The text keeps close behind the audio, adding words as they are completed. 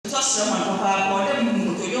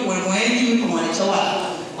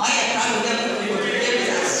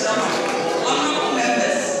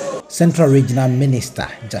Central Regional Minister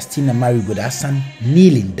Justina Marigood-Hassan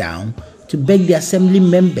kneeling down to beg the assembly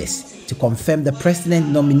members to confirm the president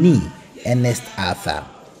nominee, Ernest Arthur.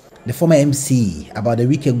 The former MCE about a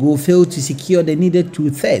week ago failed to secure the needed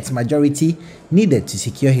 2/3 majority needed to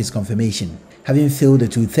secure his confirmation. Having failed the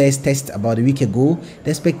 2/3 test about a week ago,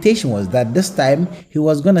 the expectation was that this time he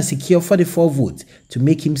was going to secure 44 votes to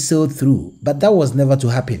make him sail through, but that was never to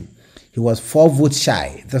happen. He was 4 votes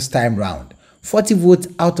shy this time round. 40 votes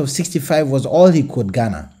out of 65 was all he could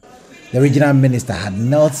garner. The regional minister had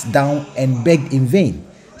knelt down and begged in vain.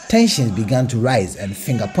 Tensions began to rise and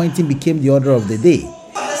finger-pointing became the order of the day.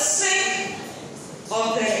 For the sake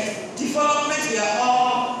of the development we are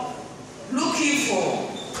all looking for,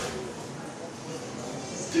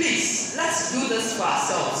 please, let's do this for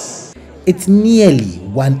ourselves. It's nearly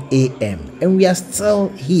 1 a.m. and we are still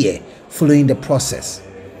here following the process.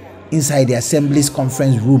 Inside the Assembly's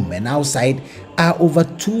conference room and outside are over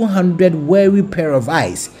 200 wary pair of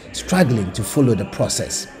eyes struggling to follow the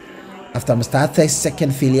process. After Mr. Arthur's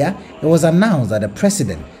second failure, it was announced that the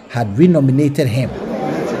president had re-nominated him.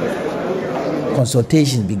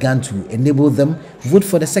 Consultations began to enable them vote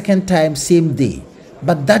for the second time same day,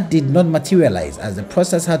 but that did not materialize as the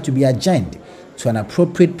process had to be adjourned to an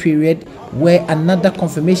appropriate period where another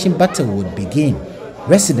confirmation battle would begin.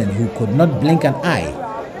 Residents who could not blink an eye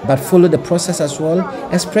but follow the process as well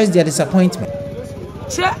expressed their disappointment.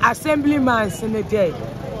 Chair assemblyman in a day.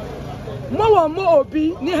 More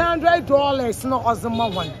be $100 no ozma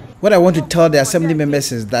one. What I want to tell the assembly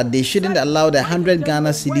members is that they shouldn't allow the 100 Ghana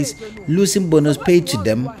cedis losing bonus paid to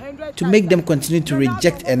them to make them continue to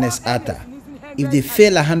reject Ernest Arthur. If they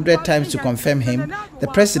fail 100 times to confirm him, the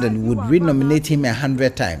president would re-nominate him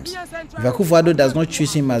 100 times. If Akufo Addo does not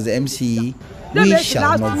choose him as the MCE, we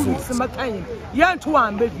shall not vote.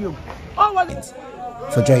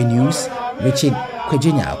 For Joy News, Richard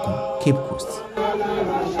Kwejinyako, Cape Coast.